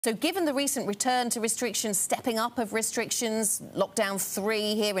So given the recent return to restrictions, stepping up of restrictions, lockdown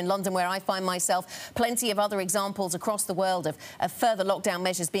 3 here in London where I find myself, plenty of other examples across the world of further lockdown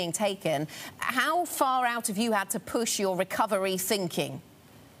measures being taken, how far out have you had to push your recovery thinking?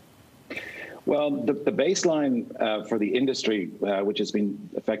 Well, the baseline for the industry, which has been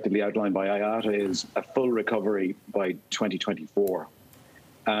effectively outlined by IATA, is a full recovery by 2024.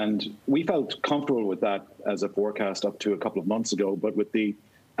 And we felt comfortable with that as a forecast up to a couple of months ago, but with the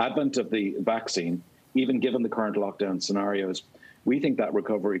advent of the vaccine, even given the current lockdown scenarios, we think that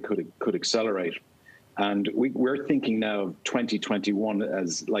recovery could accelerate. And we're thinking now of 2021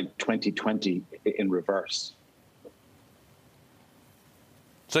 as like 2020 in reverse.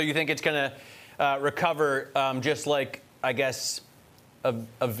 So you think it's going to recover just like, I guess, a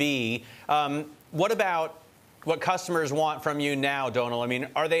V. What about what customers want from you now, Domhnal? I mean,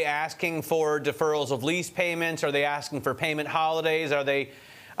 are they asking for deferrals of lease payments? Are they asking for payment holidays? Are they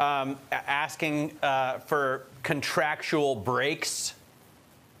asking for contractual breaks?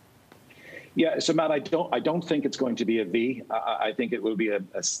 Yeah, so Matt, I don't think it's going to be a V. I think it will be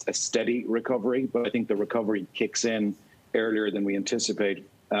a steady recovery, but I think the recovery kicks in earlier than we anticipate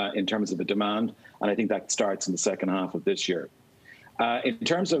in terms of the demand, and I think that starts in the second half of this year. In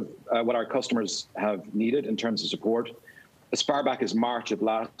terms of what our customers have needed in terms of support, as far back as March of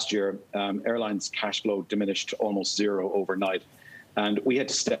last year, airlines' cash flow diminished to almost zero overnight. And we had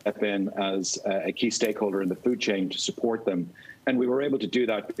to step in as a key stakeholder in the food chain to support them. And we were able to do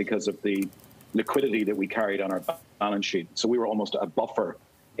that because of the liquidity that we carried on our balance sheet. So we were almost a buffer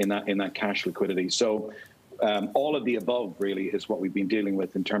in that cash liquidity. So all of the above really is what we've been dealing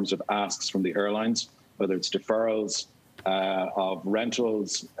with in terms of asks from the airlines, whether it's deferrals of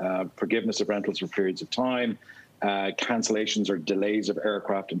rentals, forgiveness of rentals for periods of time, cancellations or delays of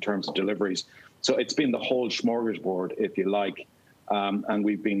aircraft in terms of deliveries. So it's been the whole smorgasbord, if you like. And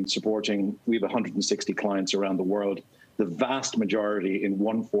we've been supporting, we have 160 clients around the world. The vast majority in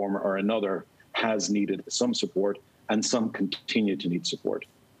one form or another has needed some support, and some continue to need support.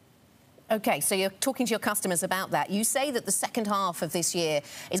 OK, so you're talking to your customers about that. You say that the second half of this year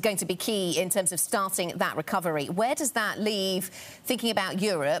is going to be key in terms of starting that recovery. Where does that leave, thinking about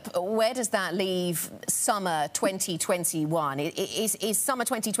Europe, where does that leave summer 2021? Is summer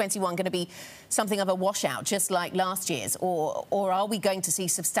 2021 going to be something of a washout, just like last year's? Or are we going to see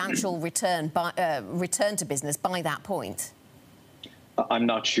substantial return to business by that point? I'm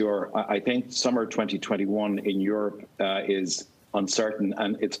not sure. I think summer 2021 in Europe is uncertain,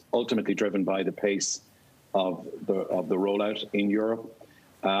 and it's ultimately driven by the pace of the rollout in Europe.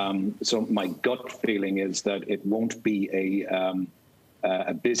 So my gut feeling is that it won't be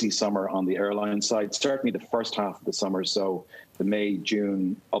a busy summer on the airline side. Certainly the first half of the summer, so the May,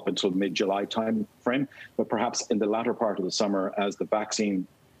 June, up until mid-July time frame. But perhaps in the latter part of the summer, as the vaccine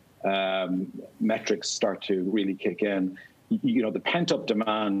metrics start to really kick in, you know, the pent-up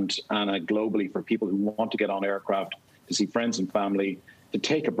demand, Anna, globally for people who want to get on aircraft, to see friends and family, to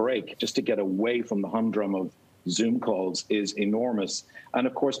take a break, just to get away from the humdrum of Zoom calls is enormous. And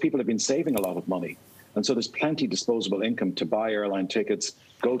of course, people have been saving a lot of money. And so there's plenty disposable income to buy airline tickets,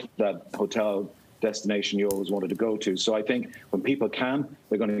 go to that hotel destination you always wanted to go to. So I think when people can,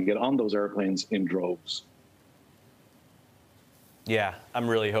 they're going to get on those airplanes in droves. Yeah, I'm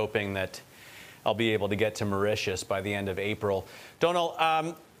really hoping that I'll be able to get to Mauritius by the end of April.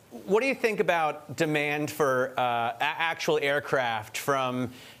 Domhnal, what do you think about demand for actual aircraft from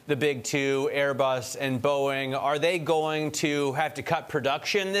the big two, Airbus and Boeing? Are they going to have to cut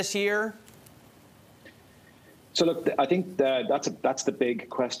production this year? So look, I think that's the big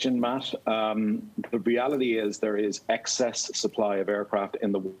question, Matt. The reality is there is excess supply of aircraft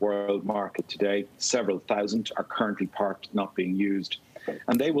in the world market today. Several thousand are currently parked, not being used.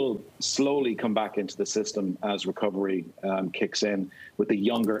 And they will slowly come back into the system as recovery kicks in, with the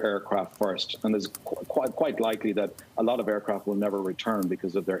younger aircraft first. And there's quite likely that a lot of aircraft will never return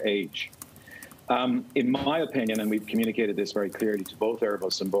because of their age. In my opinion, and we've communicated this very clearly to both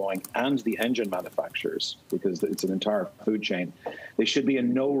Airbus and Boeing and the engine manufacturers, because it's an entire food chain, they should be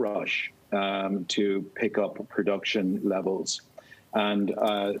in no rush to pick up production levels. And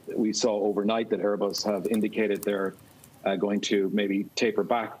we saw overnight that Airbus have indicated they're going to maybe taper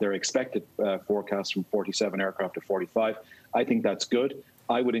back their expected forecast from 47 aircraft to 45. I think that's good.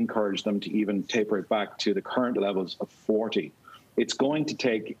 I would encourage them to even taper it back to the current levels of 40. It's going to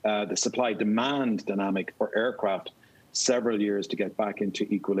take the supply-demand dynamic for aircraft several years to get back into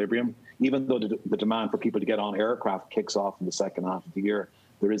equilibrium. Even though the demand for people to get on aircraft kicks off in the second half of the year,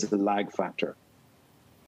 there is a lag factor.